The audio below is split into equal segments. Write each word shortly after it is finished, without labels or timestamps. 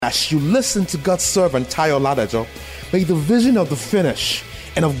As you listen to God's servant Tayo Ladajo, may the vision of the finish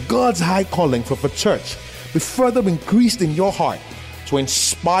and of God's high calling for the church be further increased in your heart to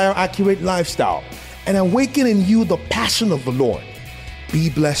inspire accurate lifestyle and awaken in you the passion of the Lord. Be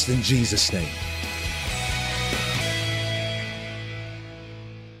blessed in Jesus' name.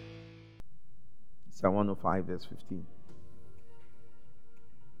 Psalm 105 verse 15.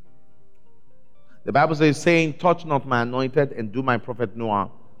 The Bible says, saying, touch not my anointed and do my prophet no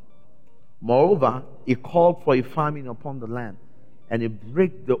harm. Moreover, he called for a famine upon the land, and he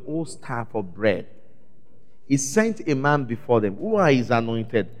brake the old staff of bread. He sent a man before them. Who are his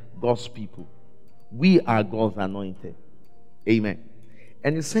anointed? God's people. We are God's anointed. Amen.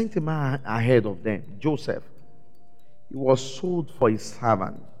 And he sent a man ahead of them, Joseph. He was sold for his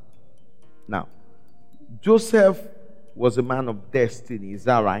servant. Now, Joseph was a man of destiny. Is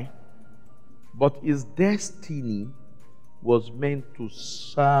that right? But his destiny was meant to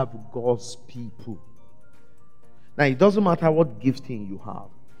serve God's people. Now, it doesn't matter what gifting you have.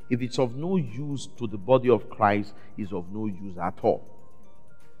 If it's of no use to the body of Christ, it's of no use at all.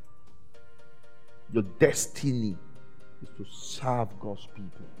 Your destiny is to serve God's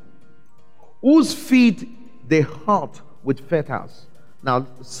people, whose feet they hurt with fetters. Now,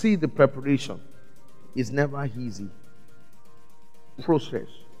 see the preparation. It's never easy. Process.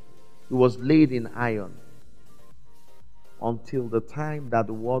 It was laid in iron until the time that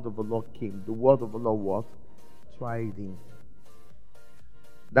the word of the Lord came. The word of the Lord was tried him.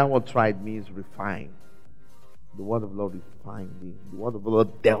 That word tried means refined. The word of the Lord refined him. The word of the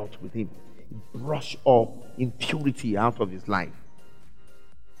Lord dealt with him. It brushed off impurity out of his life.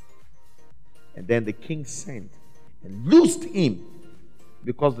 And then the king sent and loosed him,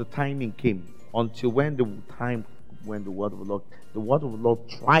 because the timing came. Until when the time when the word of the Lord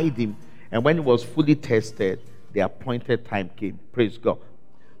tried him, and when it was fully tested, the appointed time came. Praise God.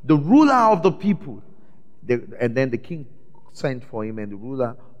 The ruler of the people, and then the king sent for him, and the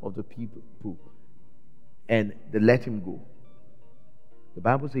ruler of the people, and they let him go. The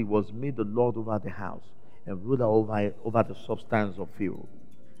Bible says he was made the Lord over the house and ruler over the substance of Pharaoh,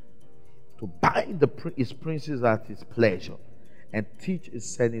 to bind his princes at his pleasure and teach his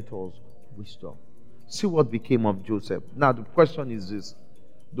senators wisdom. See what became of Joseph. Now the question is this: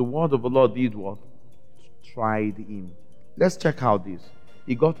 the word of the Lord did what? Tried him. Let's check out this.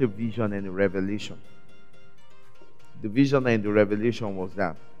 He got a vision and a revelation. The vision and the revelation was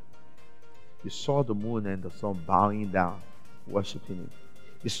that he saw the moon and the sun bowing down, worshiping him.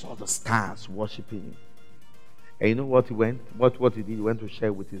 He saw the stars worshiping him. And you know what he went? What he did? He went to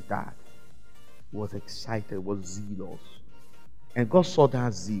share with his dad. He was excited, was zealous. And God saw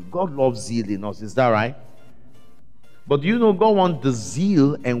that zeal. God loves zeal in us. Is that right? But do you know God wants the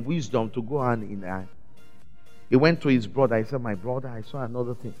zeal and wisdom to go hand in hand? He went to his brother. He said, my brother, I saw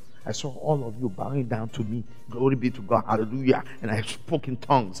another thing. I saw all of you bowing down to me. Glory be to God. Hallelujah. And I spoke in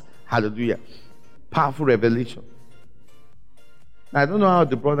tongues. Hallelujah. Powerful revelation. Now, I don't know how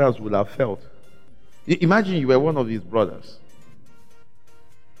the brothers would have felt. Imagine you were one of his brothers.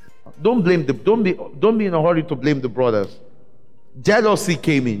 Don't be in a hurry to blame the brothers. Jealousy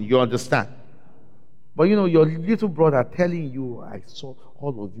came in, you understand. But you know, your little brother telling you, I saw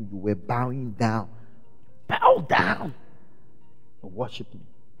all of you, you were bowing down. Bow down and worship me.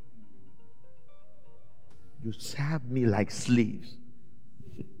 You serve me like slaves.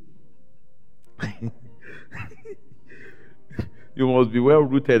 You must be well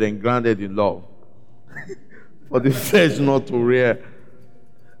rooted and grounded in love for the flesh not to rear.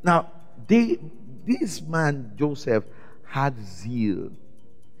 Now, this man Joseph had zeal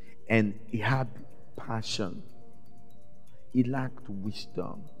and he had passion. He lacked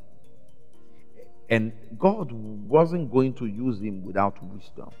wisdom. And God wasn't going to use him without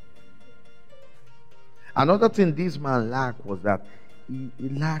wisdom. Another thing this man lacked was that he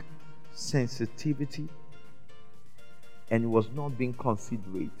lacked sensitivity, and he was not being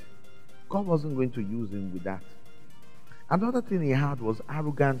considerate. God wasn't going to use him with that. Another thing he had was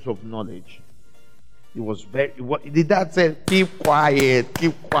arrogance of knowledge. He was the dad said, keep quiet,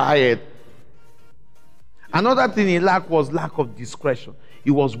 keep quiet. Another thing he lacked was lack of discretion. He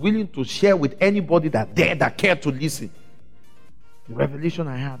was willing to share with anybody that cared to listen. The revelation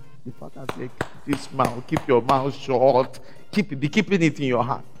I had, the father said, keep your mouth shut, be keeping it in your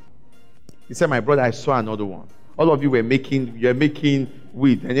heart. He said, my brother, I saw another one. All of you you're making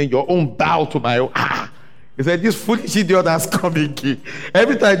weed, and then your own bow to my own. He said, this foolish idiot has come again.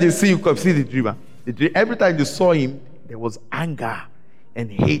 Every time they see you come, see the dreamer. Every time they saw him, there was anger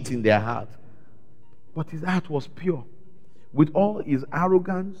and hate in their heart. But his heart was pure. With all his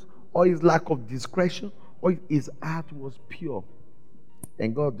arrogance, or his lack of discretion, or his heart was pure.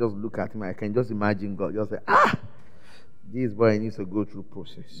 And God just look at him. I can just imagine God just say, this boy needs to go through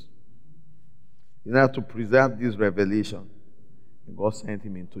process. You have to preserve this revelation. And God sent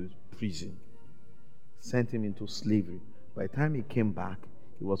him into prison. Sent him into slavery. By the time he came back,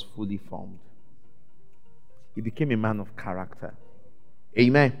 he was fully formed. He became a man of character.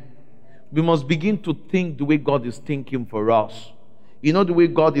 Amen. We must begin to think the way God is thinking for us. You know the way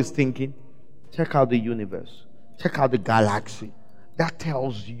God is thinking? Check out the universe. Check out the galaxy. That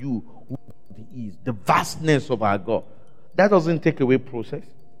tells you who He is. The vastness of our God. That doesn't take away process.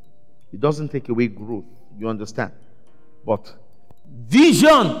 It doesn't take away growth. You understand? But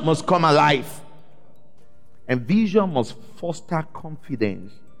vision must come alive. And vision must foster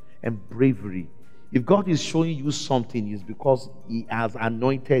confidence and bravery. If God is showing you something, it's because He has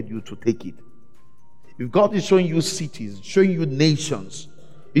anointed you to take it. If God is showing you cities, showing you nations,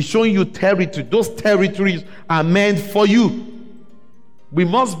 He's showing you territory, those territories are meant for you. We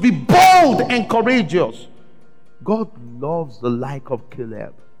must be bold and courageous. God loves the like of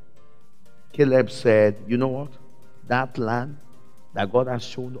Caleb. Caleb said, you know what? That land that God has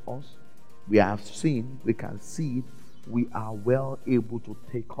shown us, we have seen, we can see it, we are well able to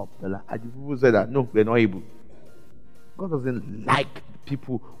take up the land. And people say that, no, we're not able. God doesn't like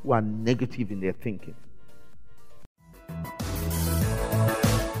people who are negative in their thinking.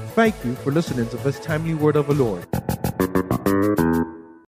 Thank you for listening to this timely word of the Lord.